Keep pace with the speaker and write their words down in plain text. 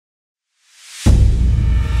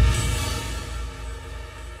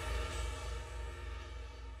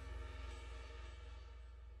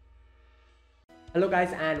Hello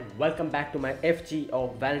guys and welcome back to my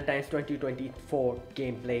FGO Valentine's 2024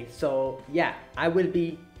 gameplay. So yeah, I will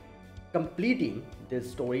be completing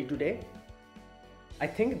this story today. I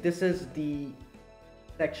think this is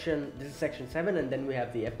section 7 and then we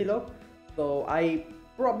have the epilogue. So I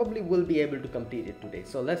probably will be able to complete it today.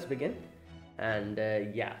 So let's begin and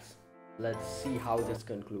yes, let's see how this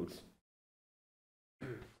concludes.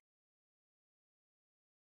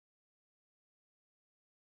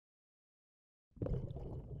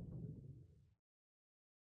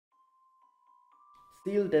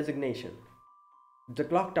 Seal designation. The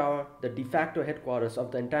clock tower, the de facto headquarters of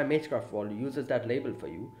the entire Magecraft world, uses that label for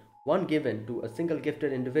you, one given to a single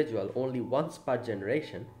gifted individual only once per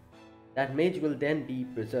generation. That mage will then be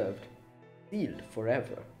preserved, sealed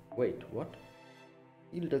forever. Wait, what?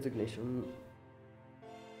 Seal designation.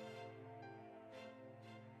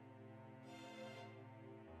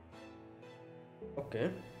 Okay.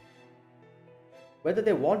 Whether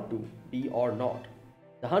they want to be or not,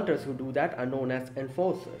 the hunters who do that are known as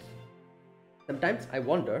enforcers. Sometimes I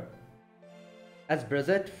wonder, as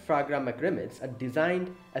Brazet Fragra Macrimids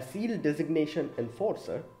designed a seal designation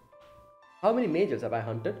enforcer, how many mages have I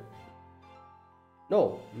hunted?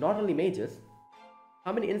 No, not only mages.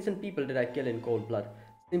 How many innocent people did I kill in cold blood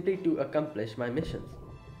simply to accomplish my missions?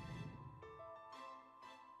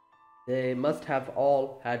 They must have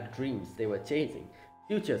all had dreams they were chasing,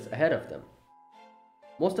 futures ahead of them.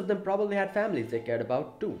 Most of them probably had families they cared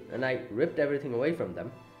about too, and I ripped everything away from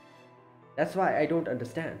them. That's why I don't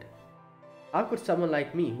understand. How could someone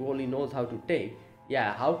like me, who only knows how to take,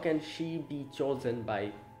 how can she be chosen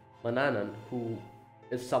by Mananan, who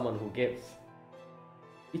is someone who gives?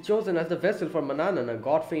 Be chosen as the vessel for Mananan, a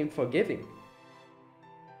god famed for giving.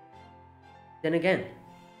 Then again,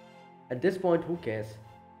 at this point, who cares?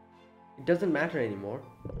 It doesn't matter anymore.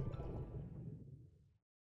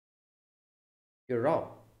 You're wrong.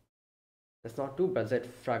 That's not true, Brazet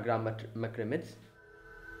Fragra Macrimids.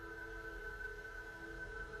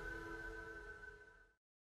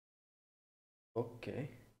 Okay.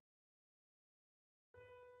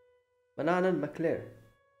 Mananan McClare.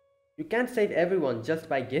 You can't save everyone just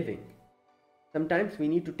by giving. Sometimes we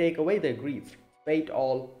need to take away their grief, fate,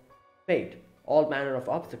 all manner of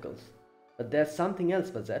obstacles. But there's something else,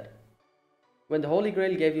 Bazet. When the Holy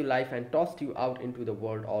Grail gave you life and tossed you out into the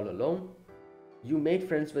world all alone, you made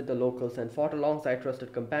friends with the locals and fought alongside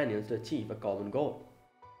trusted companions to achieve a common goal.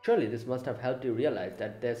 Surely this must have helped you realize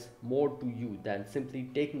that there's more to you than simply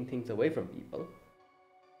taking things away from people.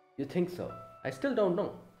 You think so? I still don't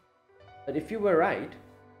know. But if you were right,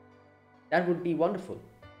 that would be wonderful.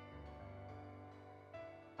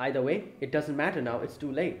 Either way, it doesn't matter now, it's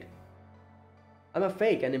too late. I'm a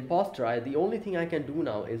fake, an imposter. The only thing I can do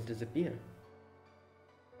now is disappear.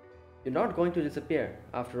 You're not going to disappear,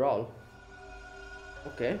 after all.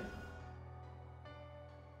 Okay.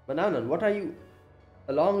 Mananan, what are you?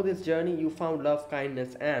 Along this journey, you found love,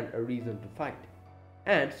 kindness, and a reason to fight.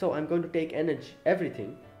 And so I'm going to take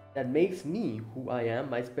everything that makes me who I am,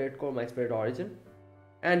 my spirit core, my spirit origin,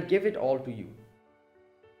 and give it all to you.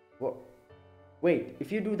 Wait,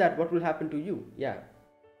 if you do that, what will happen to you? Yeah.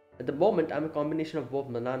 At the moment, I'm a combination of both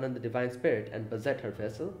Mananan, the divine spirit, and Bazet, her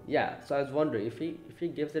vessel. Yeah, so I was wondering if he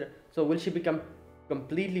gives it. So will she become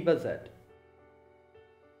completely Bazet?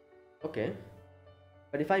 Okay.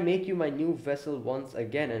 But if I make you my new vessel once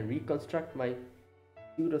again and reconstruct my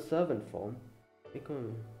pseudo-servant form,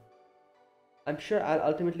 I'm sure I'll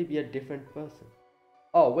ultimately be a different person.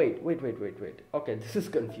 Oh, wait. Okay, this is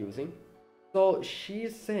confusing. So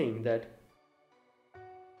she's saying that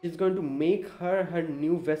she's going to make her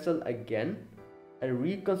new vessel again and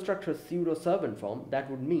reconstruct her pseudo-servant form. That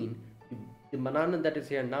would mean the Mananan that is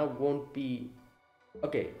here now won't be...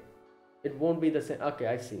 Okay, it won't be the same. Okay,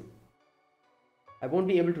 I see. I won't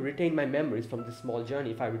be able to retain my memories from this small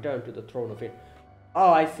journey if I return to the throne of it.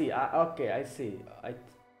 Oh, I see. Okay, I see.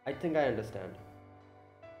 I think I understand.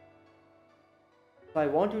 So I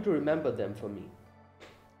want you to remember them for me.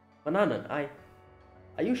 Mananan,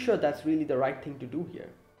 are you sure that's really the right thing to do here?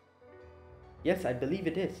 Yes, I believe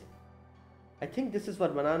it is. I think this is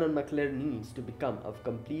what Mananan McClare needs to become a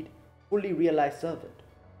complete, fully realized servant.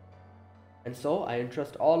 And so I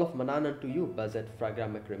entrust all of Mananan to you, Bazet Fragra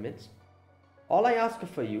Macrimids. All I ask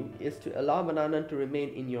for you is to allow Mananan to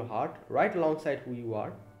remain in your heart, right alongside who you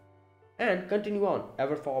are, and continue on,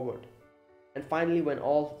 ever forward. And finally, when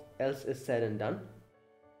all else is said and done,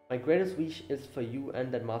 my greatest wish is for you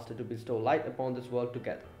and that master to bestow light upon this world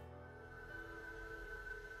together.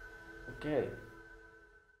 Okay.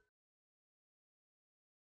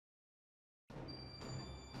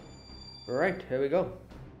 Alright, here we go.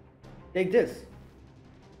 Take this.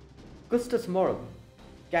 Custus Morum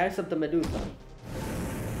carries up the Medusa.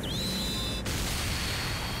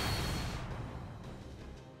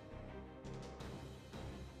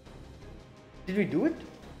 Did we do it?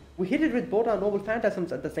 We hit it with both our noble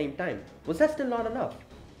phantasms at the same time. Was that still not enough?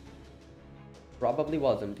 Probably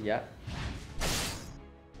wasn't, yeah.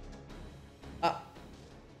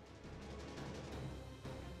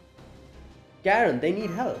 Garen, they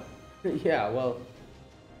need help. Yeah, well,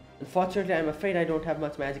 unfortunately, I'm afraid I don't have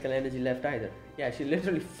much magical energy left either. Yeah, she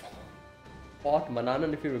literally fought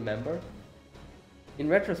Manannan, if you remember. In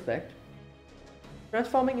retrospect,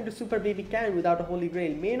 transforming into Super Baby Karen without a Holy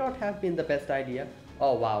Grail may not have been the best idea.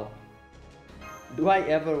 Oh wow. Do I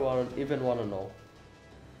ever even want to know?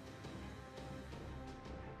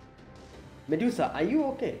 Medusa, are you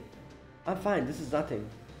okay? I'm fine, this is nothing.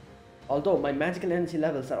 Although my magical energy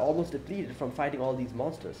levels are almost depleted from fighting all these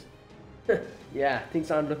monsters. Yeah,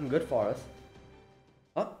 things aren't looking good for us.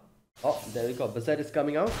 Huh? Oh, there we go. Bazette is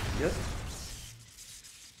coming out. Yes.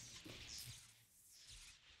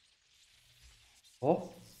 Oh,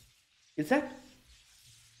 is that?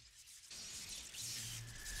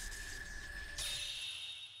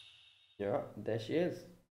 Yeah, there she is.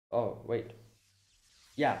 Oh, wait.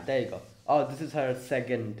 Yeah, there you go. Oh, this is her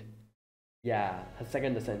second. Yeah, her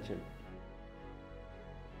second ascension.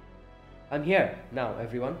 I'm here now,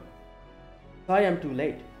 everyone. Sorry I'm too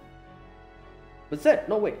late. Bazette,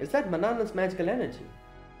 no wait, is that Manannan's magical energy?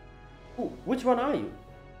 Who? Which one are you?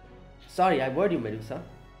 Sorry, I word you, Medusa.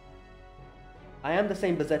 I am the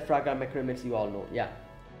same Bazette Fraga Macrimix you all know, yeah.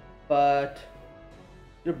 But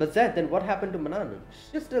you're Bazette, then what happened to Manannan?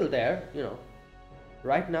 She's still there, you know.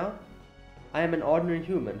 Right now, I am an ordinary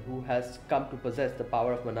human who has come to possess the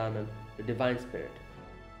power of Manannan, the divine spirit.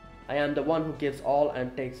 I am the one who gives all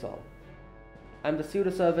and takes all. I am the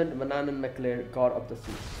pseudo-servant Manannan MacLair, god of the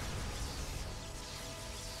sea.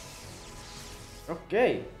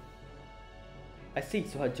 Okay. I see,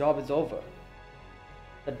 so her job is over.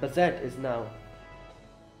 That Bazette is now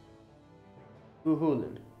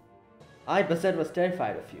Guhulan. I, Bazette, was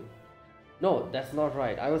terrified of you. No, that's not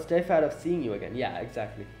right. I was terrified of seeing you again. Yeah,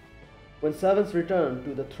 exactly. When servants return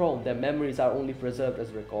to the throne, their memories are only preserved as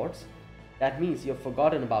records. That means you've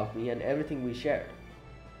forgotten about me and everything we shared.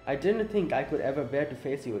 I didn't think I could ever bear to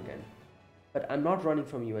face you again. But I'm not running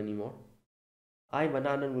from you anymore. I,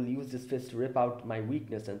 Manannan, will use this fist to rip out my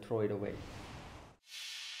weakness and throw it away.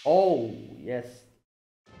 Oh, yes.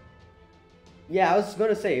 Yeah, I was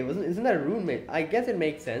gonna say, isn't that a roommate? I guess it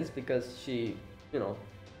makes sense because she, you know,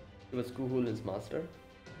 she was Guhulan's master.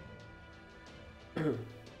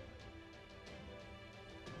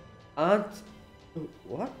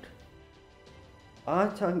 What?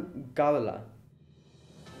 Gavala.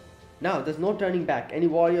 Now, there's no turning back. Any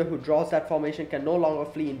warrior who draws that formation can no longer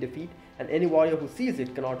flee in defeat, and any warrior who sees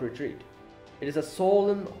it cannot retreat. It is a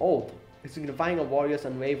solemn oath, signifying a warrior's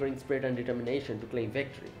unwavering spirit and determination to claim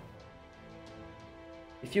victory.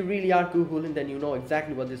 If you really are Guhulan, then you know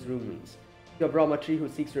exactly what this rune means. You're a Brahma tree who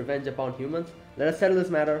seeks revenge upon humans. Let us settle this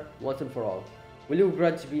matter once and for all. Will your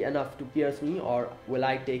grudge be enough to pierce me, or will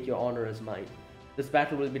I take your honor as mine? This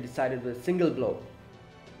battle will be decided with a single blow.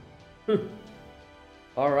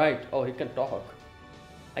 Alright, oh, he can talk.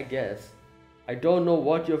 I guess. I don't know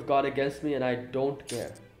what you've got against me and I don't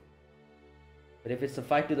care. But if it's a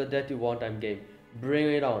fight to the death you want, I'm game.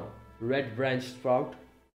 Bring it on, Red Branch Sprout.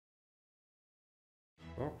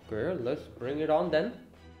 Okay, let's bring it on then.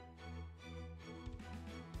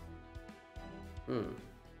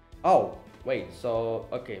 Oh, wait, so,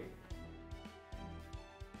 okay.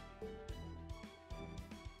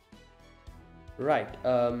 Right,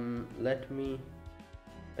 let me...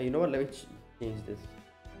 You know what, let me change this.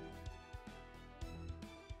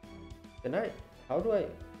 Can I? How do I?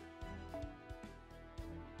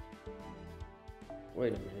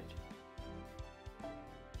 Wait a minute.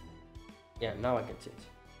 Yeah, now I can change.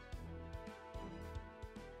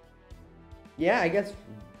 Yeah, I guess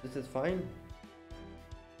this is fine.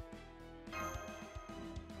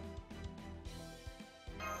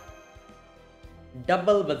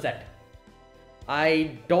 Double Bazette.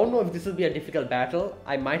 I don't know if this will be a difficult battle.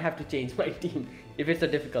 I might have to change my team if it's a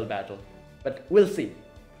difficult battle. But we'll see.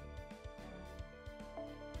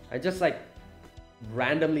 I just like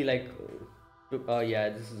randomly like... Oh yeah,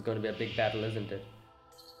 this is going to be a big battle, isn't it?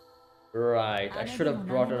 Right, I should have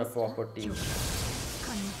brought on a proper team.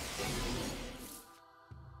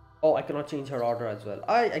 Oh, I cannot change her order as well.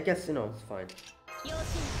 I guess, you know, it's fine.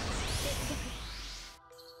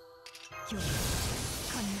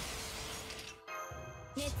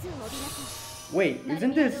 Wait,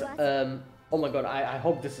 isn't this, oh my god, I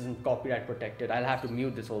hope this isn't copyright protected. I'll have to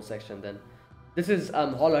mute this whole section then. This is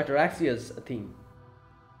Holo Ataraxia's theme.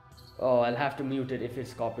 Oh, I'll have to mute it if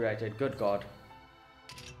it's copyrighted. Good God.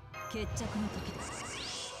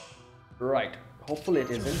 Right. Hopefully it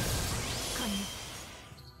isn't.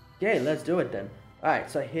 Okay, let's do it then. Alright,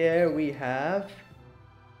 so here we have...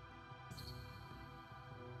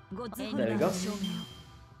 There we go.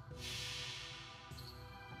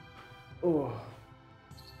 Oh.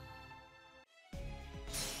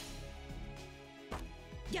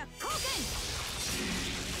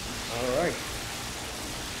 Alright.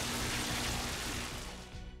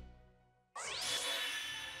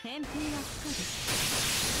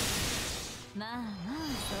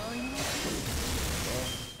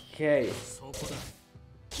 Okay.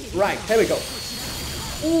 Right, here we go.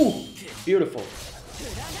 Ooh, beautiful.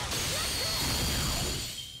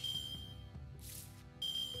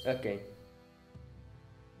 Okay.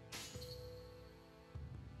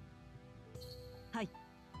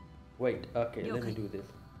 Wait, okay, let me do this.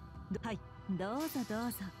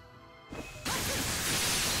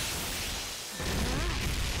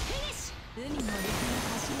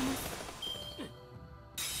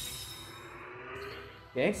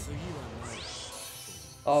 Okay.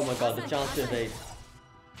 Oh my god, the chance to evade.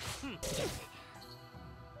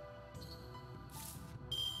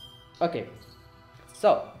 Okay.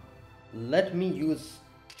 So, let me use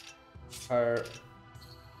her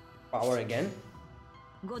power again.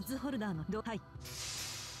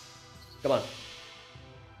 Come on.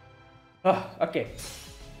 Oh, okay.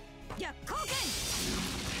 The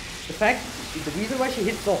reason why she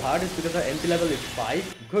hits so hard is because her MP level is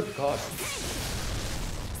 5. Good God.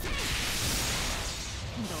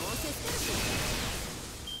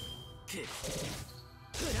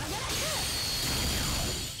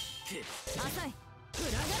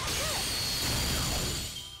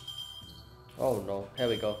 Oh no, here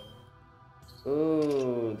we go.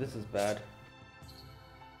 Ooh, this is bad.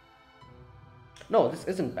 No, this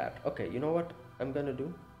isn't bad. Okay, you know what I'm gonna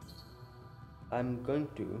do? I'm going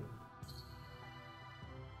to...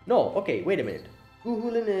 No, okay, wait a minute.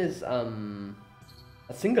 Guhulin is a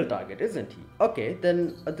single target, isn't he? Okay,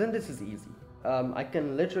 then this is easy. I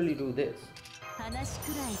can literally do this.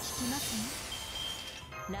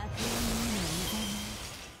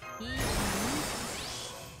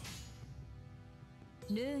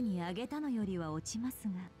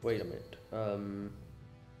 Wait a minute.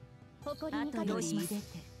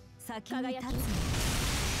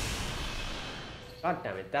 God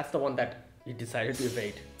damn it, that's the one that he decided to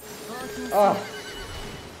evade. Ah.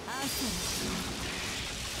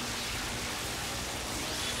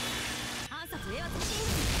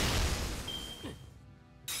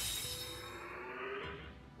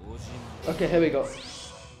 Okay, here we go.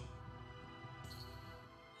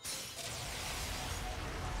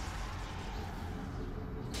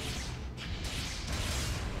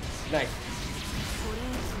 Nice.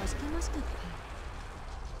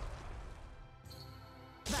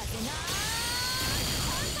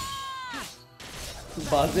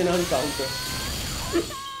 Bazinan counter.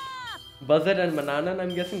 Buzzard and Mananan,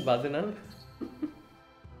 I'm guessing Bazinan.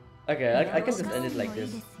 Okay, I can just end it like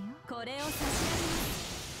this.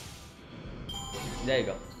 There you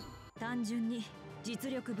go.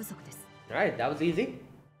 Alright, that was easy.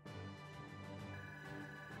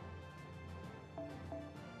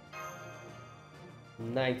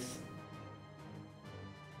 Nice.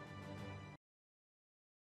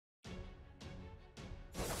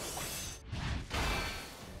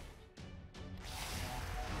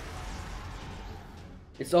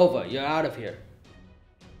 It's over. You're out of here.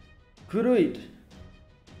 Kuruit.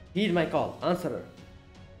 Heed my call. Answer her.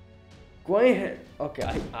 Go ahead. Okay,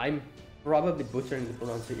 I'm probably butchering the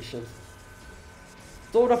pronunciations.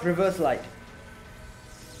 Sword of Reverse Light.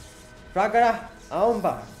 Pragara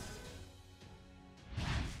Aumba.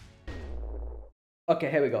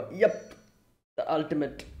 Okay, here we go. Yep. The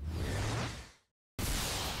ultimate.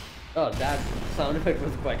 Oh, that sound effect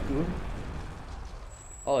was quite cool.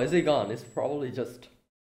 Oh, is he gone? It's probably just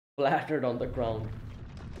splattered on the ground.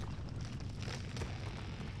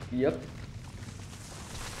 Yep.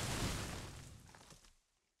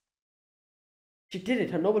 She did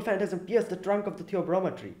it! Her noble phantasm pierced the trunk of the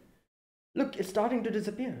Theobroma tree. Look, it's starting to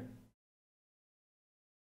disappear.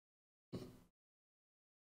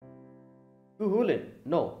 Kuhulin.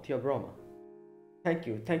 No, Theobroma. Thank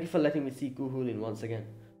you for letting me see Kuhulin once again.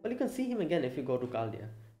 Well, you can see him again if you go to Caldia.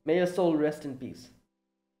 May your soul rest in peace.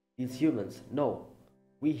 These humans, no.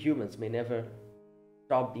 We humans may never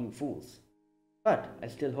stop being fools. But I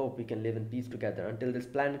still hope we can live in peace together until this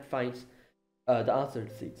planet finds the answer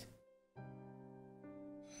it seeks.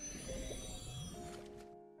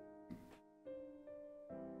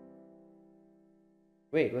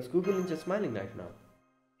 Wait, was Googling just smiling right now?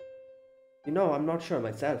 You know, I'm not sure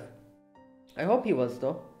myself. I hope he was,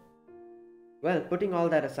 though. Well, putting all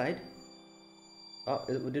that aside. Oh,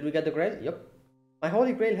 did we get the grail? Yep. My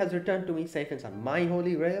holy grail has returned to me safe and sound. My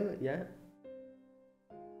holy grail? Yeah.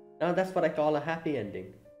 Now that's what I call a happy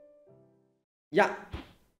ending. Yeah.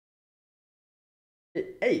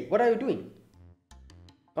 Hey, what are you doing?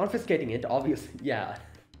 Confiscating it, obviously. Yeah.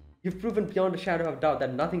 You've proven beyond a shadow of doubt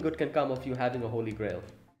that nothing good can come of you having a holy grail.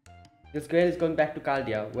 This grail is going back to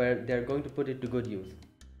Chaldea, where they're going to put it to good use.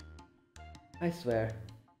 I swear.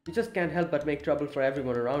 You just can't help but make trouble for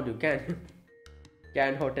everyone around you, can you?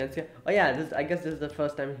 Can Hortensia? Oh yeah, I guess this is the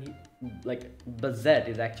first time Bazette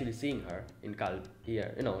is actually seeing her in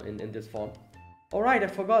here, in this form. Alright, I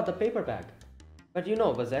forgot the paper bag. But you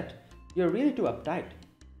know, Bazette, you're really too uptight.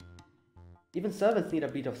 Even servants need a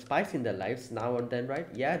bit of spice in their lives now and then, right?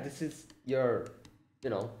 Yeah, this is your,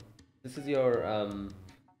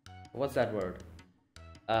 what's that word?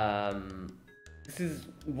 This is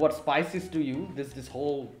what spice is to you, this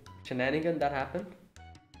whole shenanigan that happened.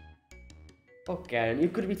 Oh, Karen, you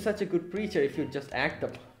could be such a good preacher if you just act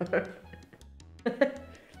the part.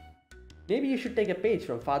 Maybe you should take a page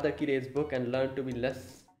from Father Kire's book and learn to be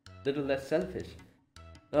little less selfish.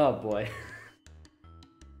 Oh boy.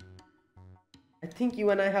 I think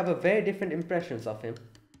you and I have a very different impressions of him.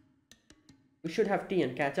 We should have tea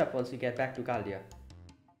and catch up once we get back to Chaldea.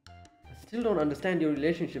 I still don't understand your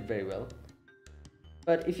relationship very well.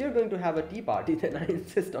 But if you're going to have a tea party, then I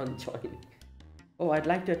insist on joining. Oh, I'd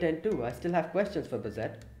like to attend too. I still have questions for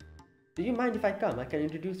Bazette. Do you mind if I come? I can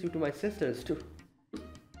introduce you to my sisters too.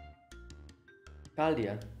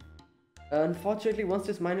 Chaldea. Unfortunately, once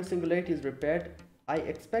this minor singularity is repaired, I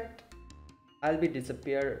expect I'll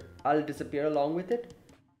disappear along with it.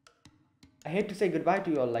 I hate to say goodbye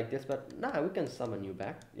to you all like this, but nah, we can summon you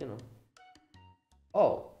back,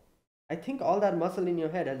 Oh, I think all that muscle in your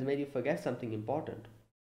head has made you forget something important.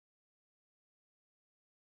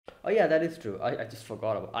 Oh yeah, that is true.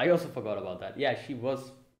 I also forgot about that. Yeah, she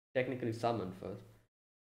was technically summoned first.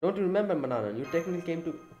 Don't you remember, Manana? You technically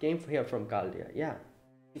came here from Chaldea. Yeah,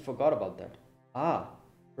 you forgot about that. Ah,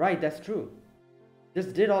 right, that's true. This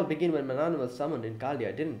did all begin when Manana was summoned in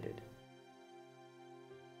Chaldea, didn't it?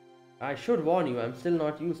 I should warn you, I'm still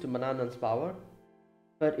not used to Manana's power.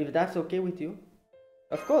 But if that's okay with you,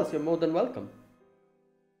 of course, you're more than welcome.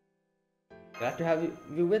 Glad to have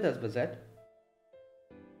you with us, Bazette.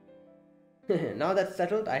 Now that's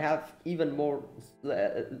settled, I have even more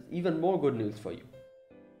good news for you.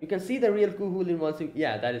 You can see the real Kuhulin once you...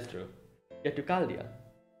 Yeah, that is true. Get to Chaldea.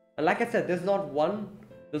 And like I said, there's not one,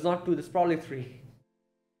 there's not two, there's probably three.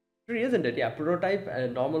 Three, isn't it? Yeah, prototype,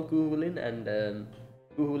 normal Kuhulin, and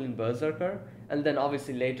Kuhulin Berserker. And then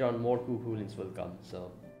obviously later on more Kuhulins will come.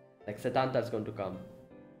 So, like Setanta's going to come.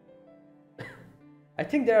 I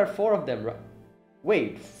think there are 4 of them, right?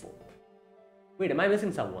 Wait, am I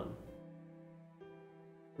missing someone?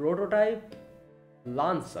 Prototype,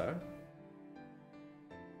 Lancer.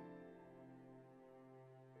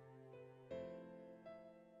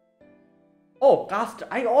 Oh, Caster.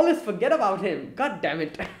 I always forget about him. God damn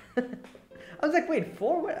it. I was like, wait,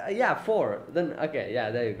 4? Yeah, 4. Then, okay, yeah,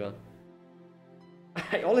 there you go.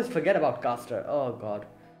 I always forget about Caster. Oh, God.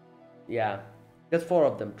 Yeah, there's 4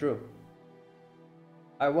 of them, true.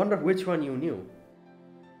 I wonder which one you knew.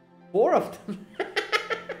 4 of them?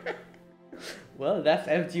 Well, that's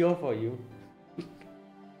FGO for you.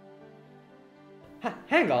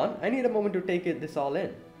 Hang on, I need a moment to take this all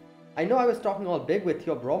in. I know I was talking all big with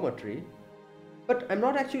your brometry, but I'm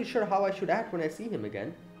not actually sure how I should act when I see him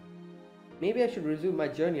again. Maybe I should resume my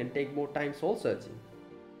journey and take more time soul searching.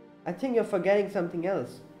 I think you're forgetting something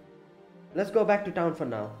else. Let's go back to town for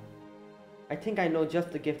now. I think I know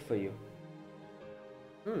just the gift for you.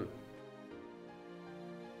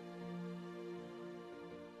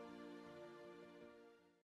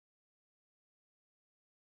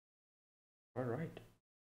 All right.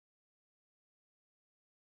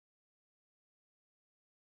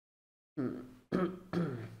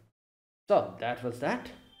 So that was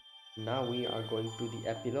that. Now we are going to the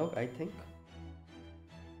epilogue, I think.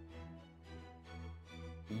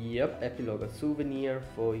 Yep, epilogue, a souvenir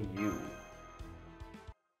for you.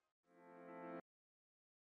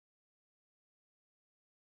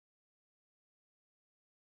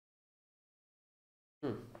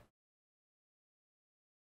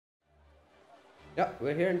 Yeah,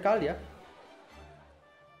 we're here in Chaldea.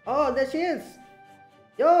 Oh, there she is!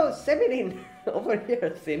 Yo, Semirin! Over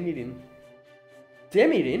here, Semirin.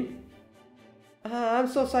 Semirin? I'm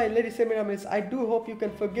so sorry, Lady Semiramis. I do hope you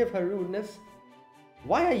can forgive her rudeness.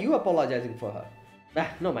 Why are you apologizing for her?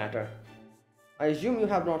 No matter. I assume you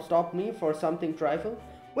have not stopped me for something trifle?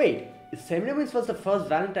 Wait, Semiramis was the first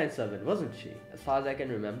Valentine servant, wasn't she? As far as I can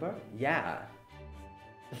remember? Yeah.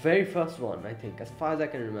 The very first one, I think, as far as I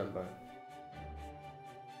can remember.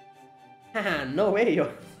 Haha, no way,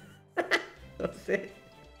 yo.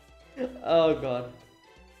 Oh god.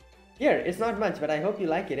 Here, it's not much, but I hope you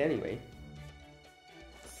like it anyway.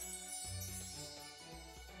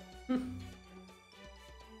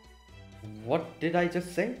 What did I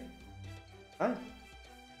just say? Huh?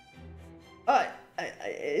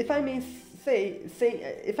 If I may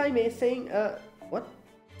what?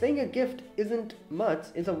 Saying a gift isn't much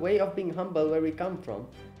is a way of being humble where we come from.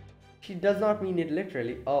 She does not mean it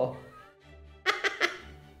literally. Oh.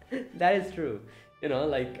 That is true. You know,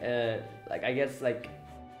 like I guess like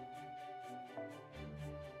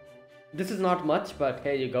this is not much, but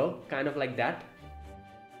here you go, kind of like that.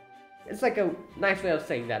 It's like a nice way of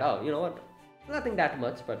saying that. Oh, you know what? Nothing that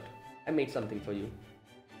much, but I made something for you.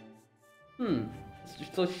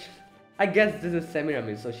 So I guess this is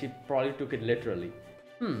Semiramis, so she probably took it literally.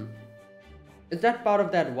 Is that part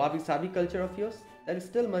of that wabi-sabi culture of yours? There is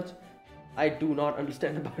still much I do not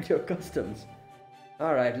understand about your customs.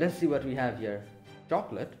 Alright, let's see what we have here.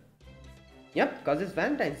 Chocolate? Yep, cause it's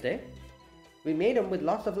Valentine's Day. We made them with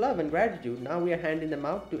lots of love and gratitude. Now we are handing them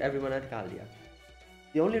out to everyone at Caldia.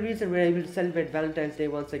 The only reason we're able to celebrate Valentine's Day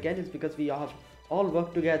once again is because we have all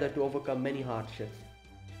worked together to overcome many hardships.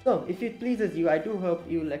 So, if it pleases you, I do hope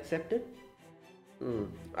you'll accept it.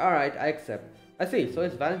 Alright, I accept. I see, so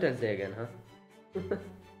it's Valentine's Day again, huh?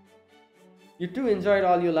 You too enjoyed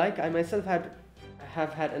all you like. I myself have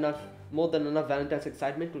had more than enough Valentine's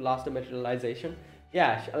excitement to last a materialization.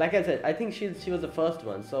 Yeah, like I said, I think she was the first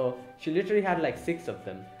one, so she literally had like 6 of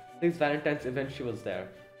them. 6 Valentine's events she was there.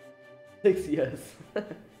 6 years.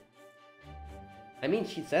 I mean,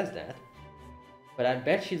 she says that. But I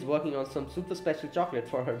bet she's working on some super special chocolate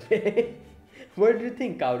for her day. What do you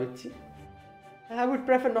think, Kauruchi? I would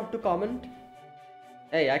prefer not to comment.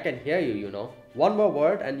 Hey, I can hear you, you know. One more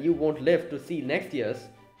word and you won't live to see next year's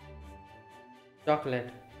chocolate.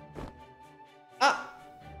 Ah!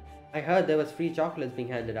 I heard there was free chocolates being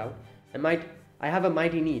handed out. I have a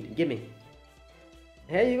mighty need. Gimme.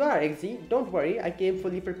 Here you are, Eggsy. Don't worry, I came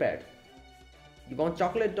fully prepared. You want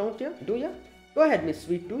chocolate, don't you? Do ya? Go ahead, Miss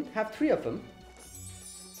Sweet Tooth. Have 3 of them.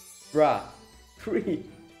 Bruh. 3.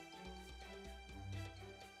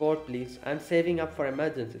 4, please. I'm saving up for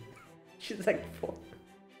emergency. She's like 4.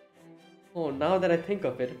 Oh, now that I think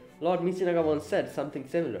of it, Lord Michinaga once said something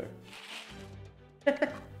similar.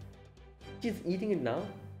 She's eating it now?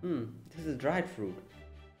 This is dried fruit.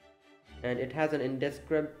 And it has an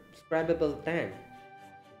indescribable tang.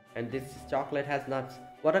 And this chocolate has nuts.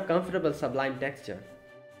 What a comfortable, sublime texture.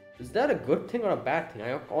 Is that a good thing or a bad thing?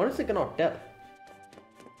 I honestly cannot tell.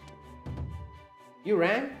 You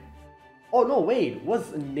rang? Oh no, wait.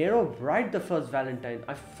 Was Nero Bride the first Valentine?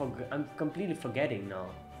 I'm completely forgetting now.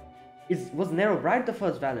 Was Nero Bride the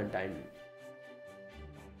first Valentine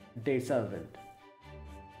Day servant?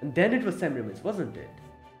 And then it was Semiramis, wasn't it?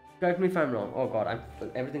 Correct me if I'm wrong. Oh god,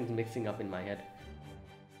 everything's mixing up in my head.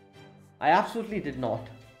 I absolutely did not.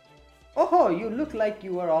 Oh, you look like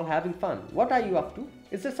you are all having fun. What are you up to?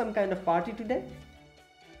 Is there some kind of party today?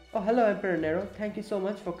 Oh, hello Emperor Nero. Thank you so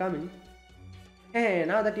much for coming. Hey,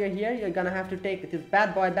 now that you're here, you're gonna have to take this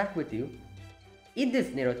bad boy back with you. Eat this,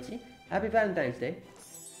 Nerochi. Happy Valentine's Day.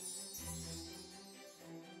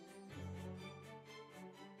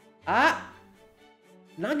 Ah!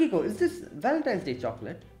 Nagiko, is this Valentine's Day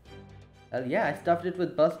chocolate? Well, yeah, I stuffed it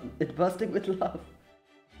with bursting with love.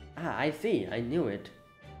 Ah, I see. I knew it.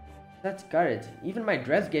 Such courage. Even my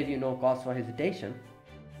dress gave you no cause for hesitation.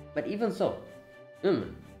 But even so.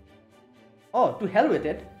 Oh, to hell with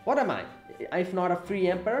it. What am I? If not a free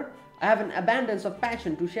emperor? I have an abundance of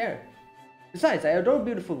passion to share. Besides, I adore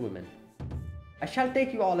beautiful women. I shall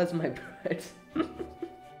take you all as my brides.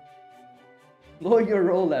 Know your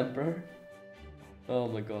role, Emperor. Oh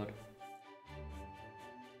my god.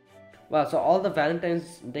 Wow, so all the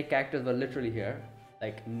Valentine's Day characters were literally here.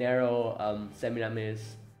 Like Nero,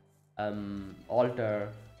 Semiramis, Alter,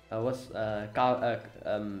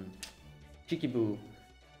 Chikibu,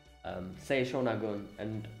 Sei Shonagun,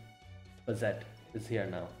 and Bazette is here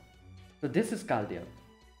now. So this is Chaldean.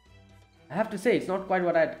 I have to say, it's not quite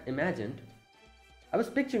what I'd imagined. I was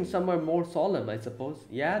picturing somewhere more solemn, I suppose.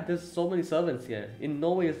 Yeah, there's so many servants here. In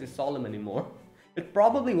no way is this solemn anymore. It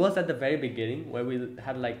probably was at the very beginning, where we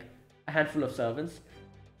had like a handful of servants.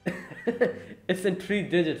 It's in 3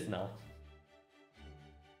 digits now.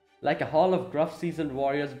 Like a hall of gruff seasoned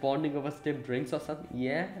warriors bonding over stiff drinks or something.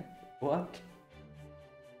 Yeah, what?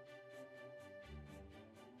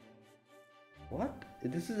 What?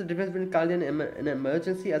 This is the difference between calling an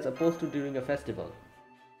emergency as opposed to during a festival.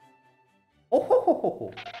 Oh ho ho ho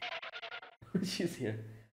ho! She's here.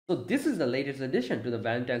 So this is the latest addition to the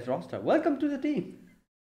Valentine's roster. Welcome to the team.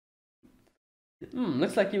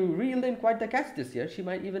 Looks like you reeled in quite the catch this year. She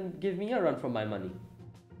might even give me a run for my money.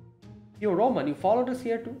 Theo Roman, you followed us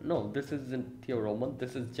here too? No, this isn't Theo Roman.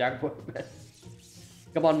 This is Jaguar Man.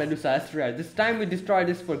 Come on, Medusa Astria. This time we destroy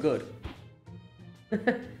this for good.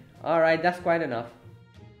 Alright, that's quite enough.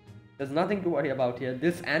 There's nothing to worry about here.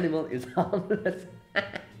 This animal is harmless.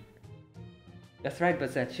 That's right,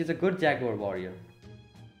 Basset. She's a good Jaguar warrior.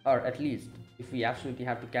 Or at least, if we absolutely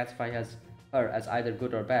have to classify her as either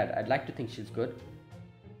good or bad, I'd like to think she's good.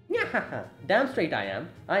 Nyahaha! Damn straight I am.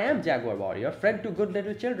 I am Jaguar warrior, friend to good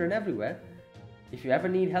little children everywhere. If you ever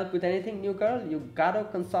need help with anything, new girl, you gotta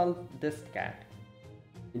consult this cat.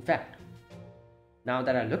 In fact, now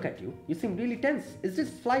that I look at you, you seem really tense. Is this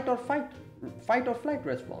fight or flight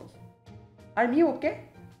response? Are you okay?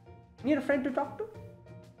 Need a friend to talk to?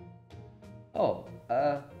 Oh,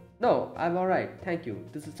 no, I'm alright, thank you.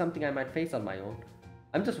 This is something I might face on my own.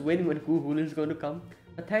 I'm just waiting when Kuhulin is going to come.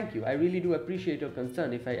 But thank you, I really do appreciate your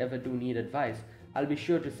concern. If I ever do need advice, I'll be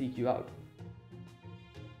sure to seek you out.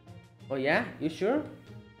 Oh yeah? You sure?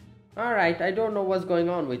 Alright, I don't know what's going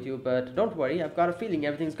on with you, but don't worry, I've got a feeling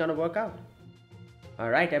everything's gonna work out.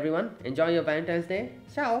 Alright everyone, enjoy your Valentine's Day.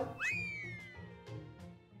 Ciao!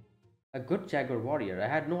 A good Jaguar warrior, I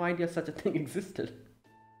had no idea such a thing existed.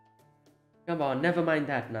 Come on, never mind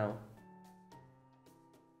that now.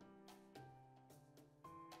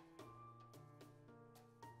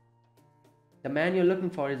 The man you're looking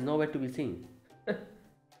for is nowhere to be seen.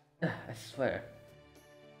 I swear.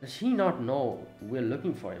 Does she not know we're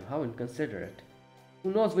looking for him? How inconsiderate.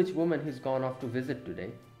 Who knows which woman he's gone off to visit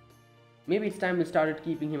today? Maybe it's time we started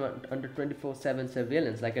keeping him under 24/7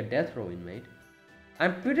 surveillance like a death row inmate.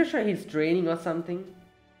 I'm pretty sure he's training or something.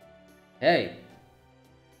 Hey,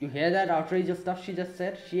 you hear that outrageous stuff she just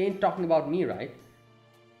said? She ain't talking about me, right?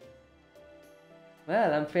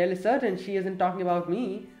 Well, I'm fairly certain she isn't talking about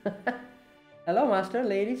me. Hello, Master.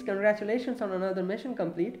 Ladies, congratulations on another mission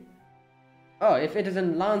complete. Oh, if it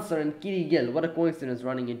isn't Lancer and Kitty Gill, what a coincidence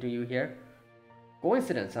running into you here.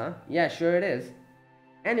 Coincidence, huh? Yeah, sure it is.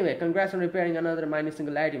 Anyway, congrats on repairing another minor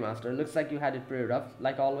singularity, Master. Looks like you had it pretty rough,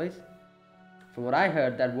 like always. From what I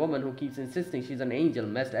heard, that woman who keeps insisting she's an angel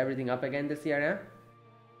messed everything up again this year, huh?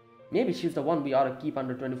 Maybe she's the one we ought to keep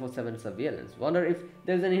under 24/7 surveillance. Wonder if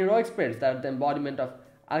there's any heroic spirits that are the embodiment of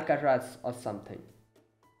Alcatraz or something.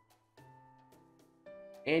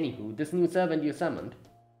 Anywho, this new servant you summoned.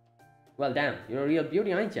 Well, damn, you're a real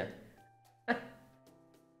beauty, aren't you?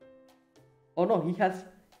 Oh no, he has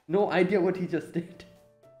no idea what he just did.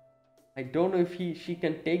 I don't know if she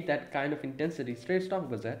can take that kind of intensity. Straight stock,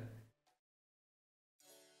 was that?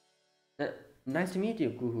 Nice to meet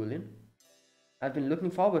you, Kuhulin. I've been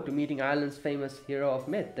looking forward to meeting Ireland's famous hero of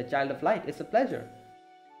myth, the Child of Light. It's a pleasure.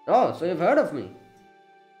 Oh, so you've heard of me?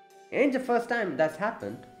 Ain't the first time that's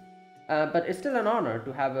happened. But it's still an honor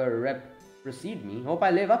to have a rep precede me. Hope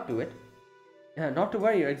I live up to it. Not to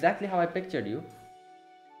worry, you're exactly how I pictured you.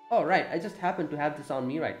 Oh, right, I just happen to have this on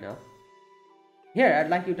me right now. Here, I'd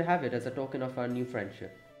like you to have it as a token of our new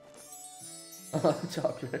friendship. Oh,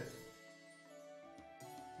 chocolate.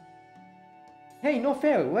 Hey, no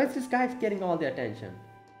fair, where's this guy getting all the attention?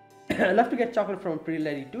 I'd love to get chocolate from a pretty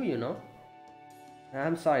lady too, you know.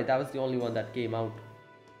 I'm sorry, that was the only one that came out.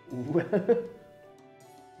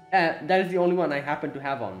 That is the only one I happen to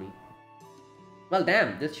have on me. Well,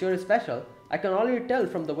 damn, this sure is special. I can already tell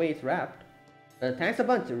from the way it's wrapped. Thanks a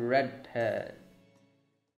bunch, redhead.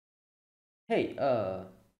 Hey,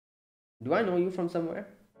 do I know you from somewhere?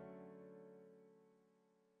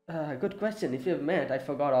 Good question. If you've met, I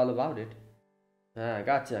forgot all about it.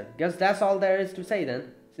 Gotcha. Guess that's all there is to say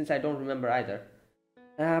then, since I don't remember either.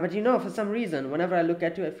 But you know, for some reason, whenever I look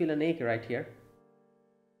at you, I feel an ache right here.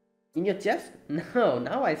 In your chest? No,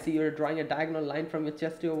 now I see you're drawing a diagonal line from your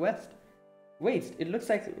chest to your waist. Wait, it looks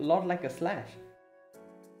like a lot like a slash.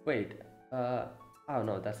 Wait, oh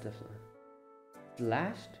no, that's different.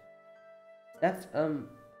 Slashed? That's,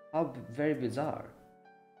 how very bizarre.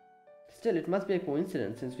 Still, it must be a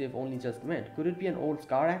coincidence since we have only just met. Could it be an old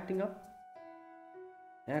scar acting up?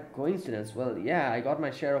 Yeah, coincidence. Well, yeah, I got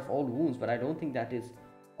my share of old wounds, but I don't think that is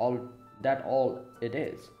all it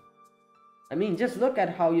is. I mean, just look at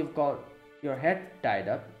how you've got your head tied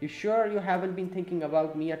up. You sure you haven't been thinking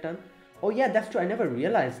about me a ton? Oh yeah, that's true. I never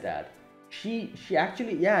realized that. She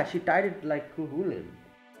actually, yeah, she tied it like Kuhulin.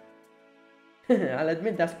 I'll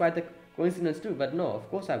admit that's quite a coincidence too, but no, of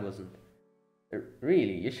course I wasn't.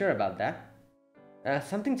 Really, you sure about that?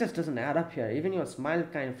 Something just doesn't add up here. Even your smile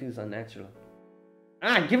kind of feels unnatural.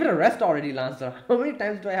 Give it a rest already, Lancer. How many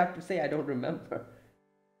times do I have to say I don't remember?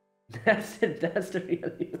 That's it, that's the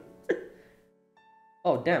real you.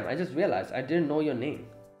 Oh, damn, I just realized I didn't know your name.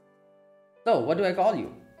 So, what do I call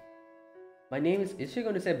you? My name is she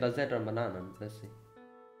going to say Bazette or Mananan? Let's see.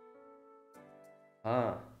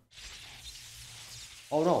 Ah.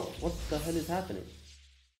 Oh no, what the hell is happening?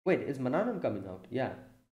 Wait, is Mananan coming out? Yeah.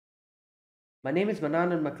 My name is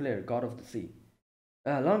Mananan McClure, God of the Sea.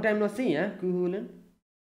 Long time no see, eh, Kuhulin?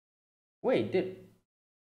 Wait,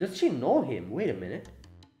 does she know him? Wait a minute.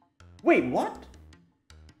 Wait, what?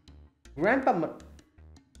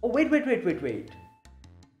 Oh, wait.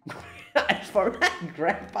 I forgot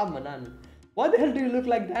Grandpa Mananan. Why the hell do you look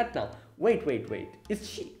like that now? Wait. Is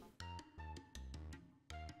she...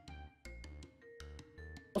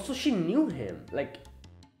 Oh, so she knew him. Like,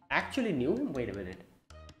 actually knew him? Wait a minute.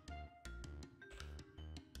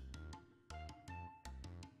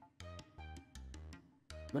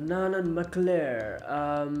 Mananan McClure.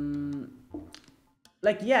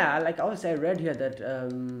 Like, yeah, like obviously I read here that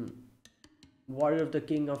Warrior of the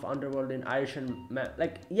King of Underworld in Irish and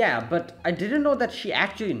like, yeah, but I didn't know that she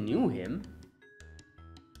actually knew him.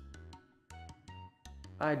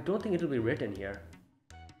 I don't think it'll be written here.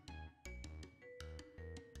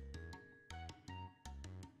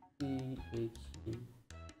 PhD.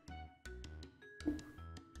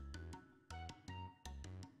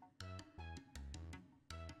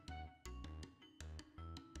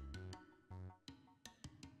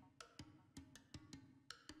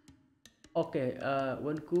 Okay,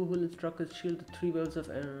 when Kuhul struck his shield, the 3 wells of...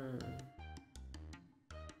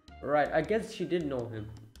 Right, I guess she did know him.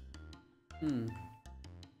 You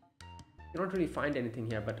don't really find anything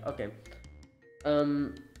here, but okay.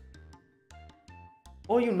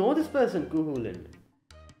 Oh, you know this person, Kuhulin?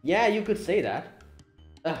 Yeah, you could say that.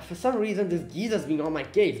 For some reason, this geezer's been on my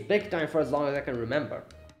case big time for as long as I can remember.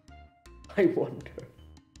 I wonder.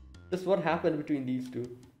 Just what happened between these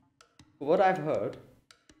two. For what I've heard,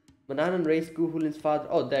 Mananan raised Kuhulin's father.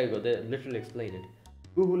 Oh, there you go. They literally explain it.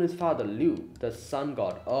 Kuhulin's father, Liu, the sun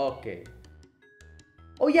god. Okay.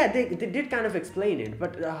 Oh yeah, they did kind of explain it,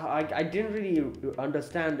 but I didn't really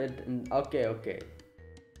understand it. Okay.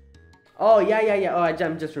 Oh yeah. Oh,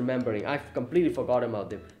 I'm just remembering. I completely forgot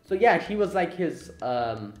about him. So yeah, he was like his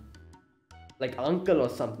like uncle or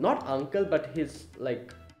something. Not uncle, but his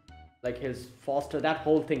like his foster. That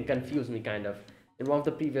whole thing confused me kind of in one of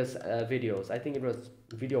the previous videos. I think it was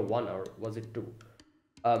video 1 or was it 2?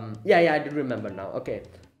 Yeah, I did remember now. Okay.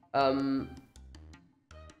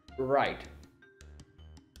 Right.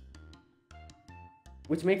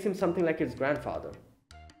 Which makes him something like his grandfather.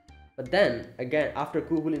 But then, again, after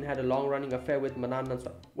Kuhulin had a long-running affair with Mananan's...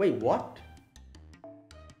 Wait, what?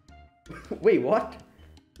 Wait, what?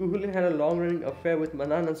 Kuhulin had a long-running affair with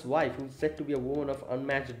Mananan's wife, who's said to be a woman of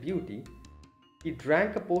unmatched beauty. He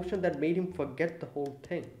drank a potion that made him forget the whole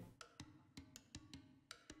thing.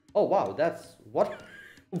 Oh, wow, that's... What?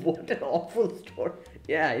 What an awful story.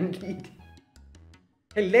 Yeah, indeed.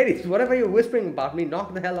 Hey, ladies, whatever you're whispering about me,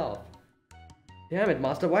 knock the hell off. Damn it,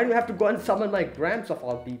 Master, why do you have to go and summon my gramps of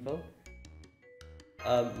all people?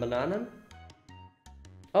 Mananan?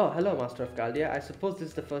 Oh, hello, Master of Chaldea. I suppose this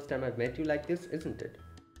is the first time I've met you like this, isn't it?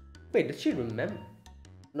 Wait, did she remember?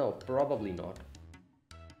 No, probably not.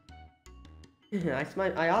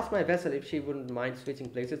 I asked my vessel if she wouldn't mind switching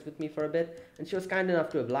places with me for a bit, and she was kind enough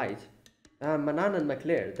to oblige. Mananan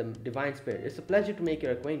McClure, the Divine Spirit, it's a pleasure to make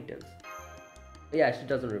your acquaintance. Yeah, she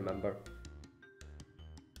doesn't remember.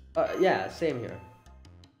 Yeah, same here.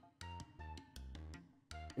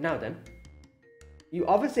 Now then, you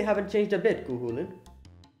obviously haven't changed a bit, Kuhulin.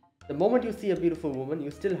 The moment you see a beautiful woman,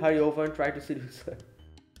 you still hurry over and try to seduce her.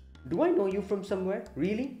 Do I know you from somewhere?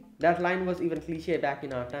 Really? That line was even cliche back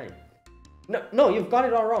in our time. No, you've got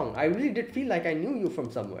it all wrong. I really did feel like I knew you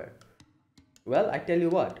from somewhere. Well, I tell you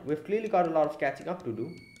what, we've clearly got a lot of catching up to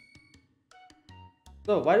do.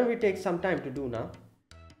 So, why don't we take some time to do now?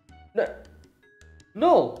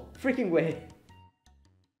 No! Freaking way!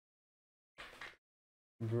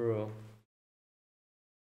 Bro.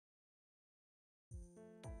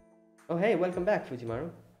 Oh hey, welcome back,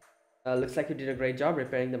 Fujimaru. Looks like you did a great job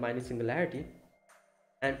repairing the mining singularity.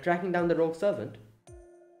 And tracking down the rogue servant.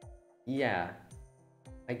 Yeah.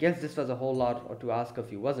 I guess this was a whole lot to ask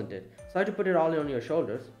of you, wasn't it? Sorry to put it all on your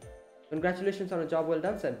shoulders. Congratulations on a job well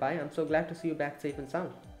done, Senpai. I'm so glad to see you back safe and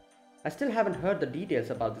sound. I still haven't heard the details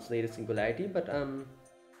about this latest singularity, but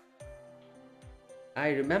I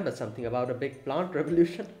remember something about a big plant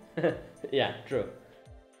revolution. Yeah, true.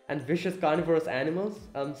 And vicious carnivorous animals.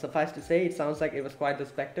 Suffice to say, it sounds like it was quite the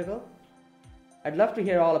spectacle. I'd love to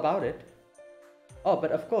hear all about it. Oh,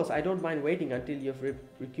 but of course, I don't mind waiting until you've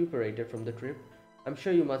recuperated from the trip. I'm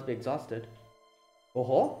sure you must be exhausted.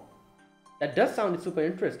 Oh, that does sound super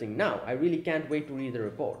interesting. Now, I really can't wait to read the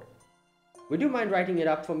report. Would you mind writing it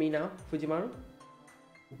up for me now, Fujimaru?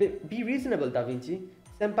 Be reasonable, Da Vinci.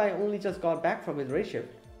 Senpai only just got back from his race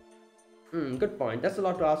shift. Good point. That's a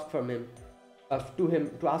lot to ask from him,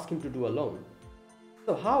 to ask him to do alone.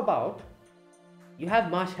 So how about you have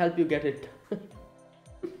Marsh help you get it?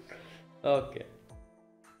 Okay,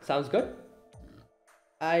 sounds good.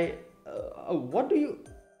 What do you?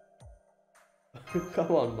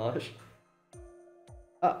 Come on, Marsh.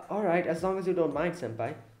 All right, as long as you don't mind,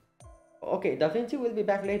 Senpai. Okay, Da Vinci will be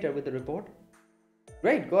back later with the report.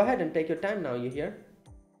 Great, go ahead and take your time now, you hear?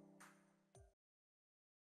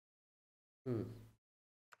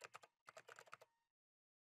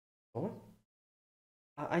 Oh?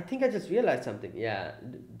 I think I just realized something. Yeah,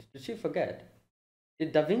 did she forget?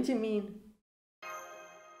 Did Da Vinci mean...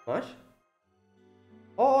 Marsh?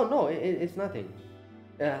 Oh, no, it's nothing.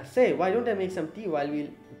 Say, why don't I make some tea while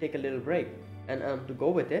we take a little break? And to go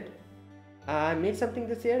with it, I made something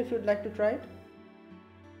this year if you'd like to try it.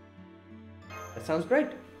 That sounds great.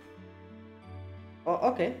 Oh,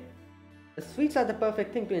 okay. The sweets are the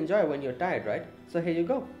perfect thing to enjoy when you're tired, right? So here you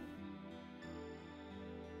go.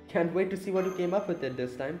 Can't wait to see what you came up with it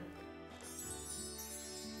this time.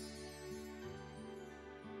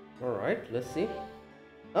 Alright, let's see.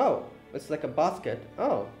 Oh, it's like a basket.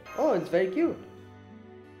 Oh, it's very cute.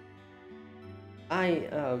 I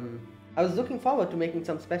was looking forward to making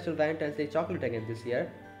some special Valentine's Day chocolate again this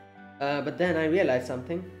year. But then I realized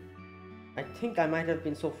something. I think I might have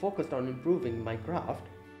been so focused on improving my craft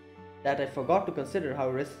that I forgot to consider how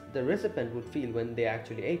the recipient would feel when they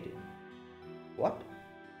actually ate it. What?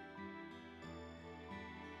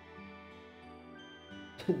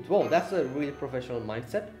 Whoa, that's a really professional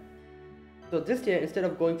mindset. So this year, instead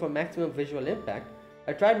of going for maximum visual impact,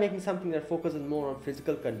 I tried making something that focuses more on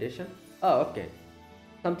physical condition. Oh, okay.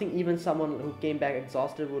 Something even someone who came back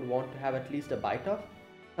exhausted would want to have at least a bite of.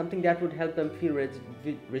 Something that would help them feel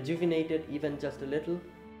rejuvenated even just a little.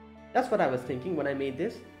 That's what I was thinking when I made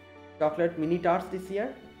this chocolate mini tarts this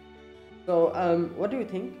year. So, what do you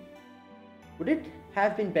think? Would it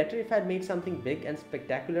have been better if I had made something big and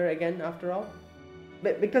spectacular again after all?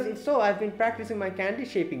 Because if so, I've been practicing my candy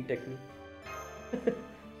shaping technique.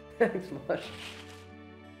 Thanks, Marsh.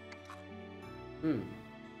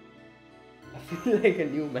 I feel like a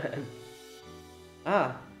new man.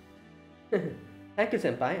 Thank you,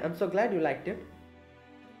 Senpai. I'm so glad you liked it.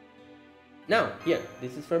 Now, here,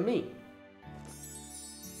 this is from me.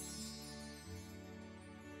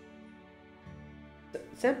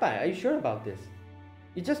 Senpai, are you sure about this?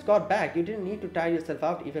 You just got back. You didn't need to tire yourself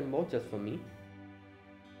out even more just for me.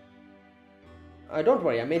 Don't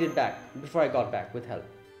worry, I made it back before I got back with help.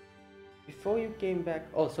 Before you came back?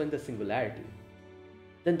 Oh, so in the singularity.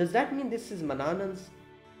 Then does that mean this is Mananan's?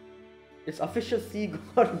 It's official Sea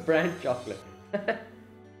God brand chocolate.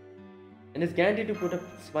 And it's guaranteed to put a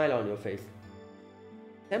smile on your face.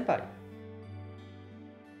 Senpai.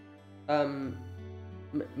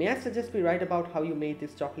 May I suggest we write about how you made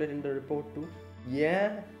this chocolate in the report too?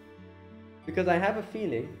 Yeah. Because I have a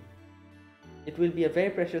feeling it will be a very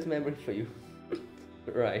precious memory for you.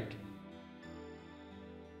 Right.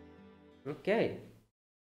 Okay.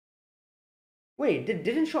 Wait,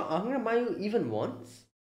 didn't show Angra Mayu even once?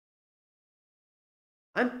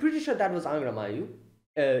 I'm pretty sure that was Angra Mayu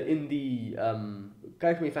in the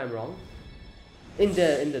correct me if I'm wrong. In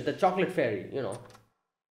the chocolate fairy, you know.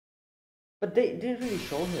 But they didn't really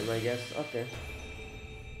show him, I guess. Okay.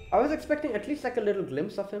 I was expecting at least like a little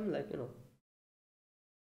glimpse of him, like, you know.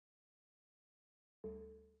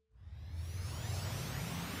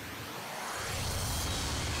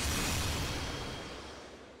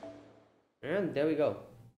 And there we go.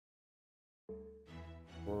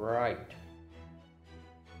 Right.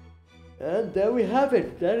 And there we have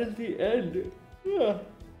it. That is the end. Yeah.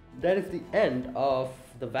 That is the end of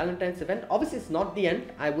the Valentine's event. Obviously, it's not the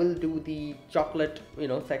end. I will do the chocolate, you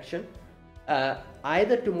know, section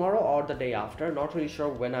either tomorrow or the day after. Not really sure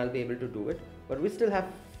when I'll be able to do it. But we still have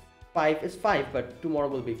 5. It's 5, but tomorrow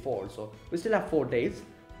will be 4. So we still have 4 days.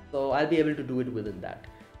 So I'll be able to do it within that.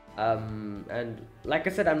 And like I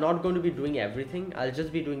said, I'm not going to be doing everything. I'll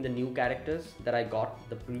just be doing the new characters that I got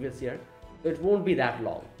the previous year. So it won't be that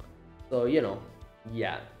long. So, you know,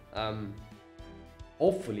 yeah.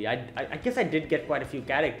 Hopefully, I guess I did get quite a few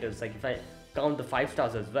characters. Like if I count the 5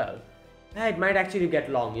 stars as well, it might actually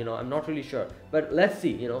get long. You know, I'm not really sure. But let's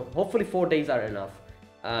see. You know, hopefully 4 days are enough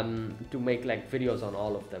to make like videos on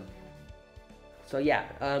all of them. So yeah,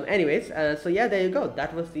 so yeah, there you go.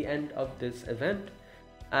 That was the end of this event.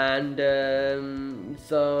 And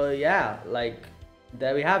so yeah, like,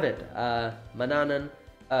 there we have it. Mananan,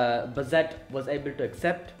 Bazette was able to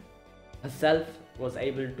accept herself, was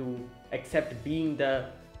able to accept being the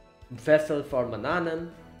vessel for Mananan.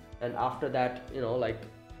 And after that, you know, like,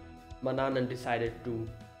 Mananan decided to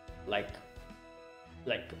like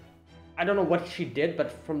I don't know what she did,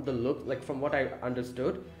 but from the look, like, from what I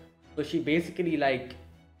understood, so she basically like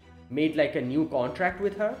made like a new contract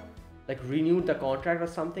with her, like renewed the contract or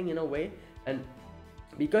something in a way. And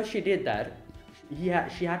because she did that,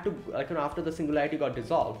 she had to, like, you know, after the singularity got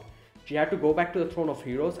dissolved, she had to go back to the Throne of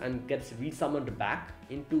Heroes and gets resummoned back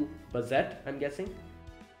into Bazette, I'm guessing.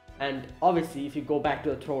 And obviously, if you go back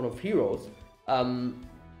to the Throne of Heroes,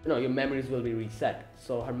 you know, your memories will be reset.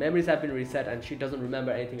 So her memories have been reset, and she doesn't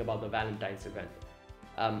remember anything about the Valentine's event.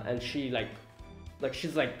 And she like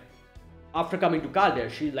she's like, after coming to Calder,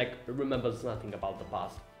 she like remembers nothing about the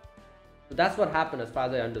past. So that's what happened, as far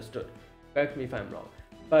as I understood. Correct me if I'm wrong.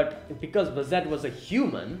 But because Bazette was a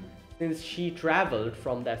human, since she traveled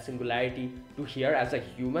from that singularity to here as a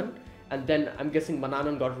human, and then I'm guessing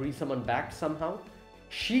Mananan got resummoned back somehow,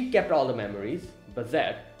 she kept all the memories,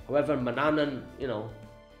 Bazette. However, Mananan, you know,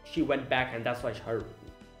 she went back, and that's why her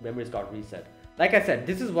memories got reset. Like I said,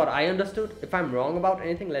 this is what I understood. If I'm wrong about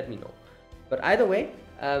anything, let me know. But either way,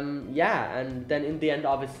 yeah, and then in the end,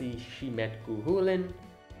 obviously, she met Kuhulin,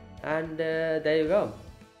 and there you go.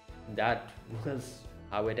 That was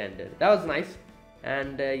how it ended. That was nice.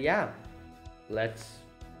 And yeah, let's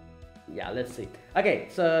see. Okay,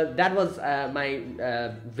 so that was my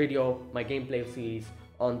video, my gameplay series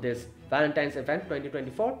on this Valentine's event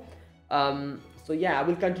 2024. So yeah, I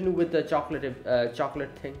will continue with the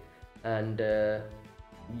chocolate thing, and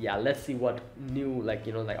yeah, let's see what new, like,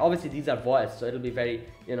 you know, like, obviously these are voiced, so it'll be very,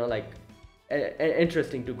 you know, like,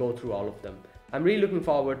 interesting to go through all of them. I'm really looking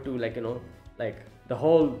forward to, like, you know, like, the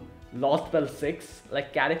whole Lost Spell 6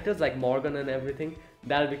 like characters, like Morgan and everything.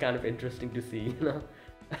 That'll be kind of interesting to see, you know.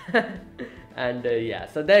 And yeah,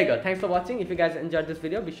 so there you go. Thanks for watching. If you guys enjoyed this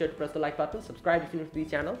video, be sure to press the like button, subscribe if you're new to the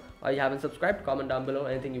channel, or you haven't subscribed. Comment down below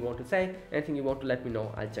anything you want to say, anything you want to let me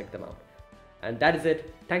know. I'll check them out. And that is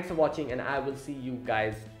it. Thanks for watching, and I will see you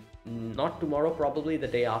guys not tomorrow, probably the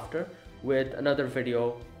day after, with another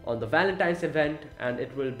video on the Valentine's event, and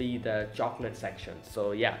it will be the chocolate section.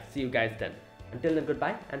 So yeah, see you guys then. Until then,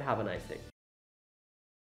 goodbye and have a nice day.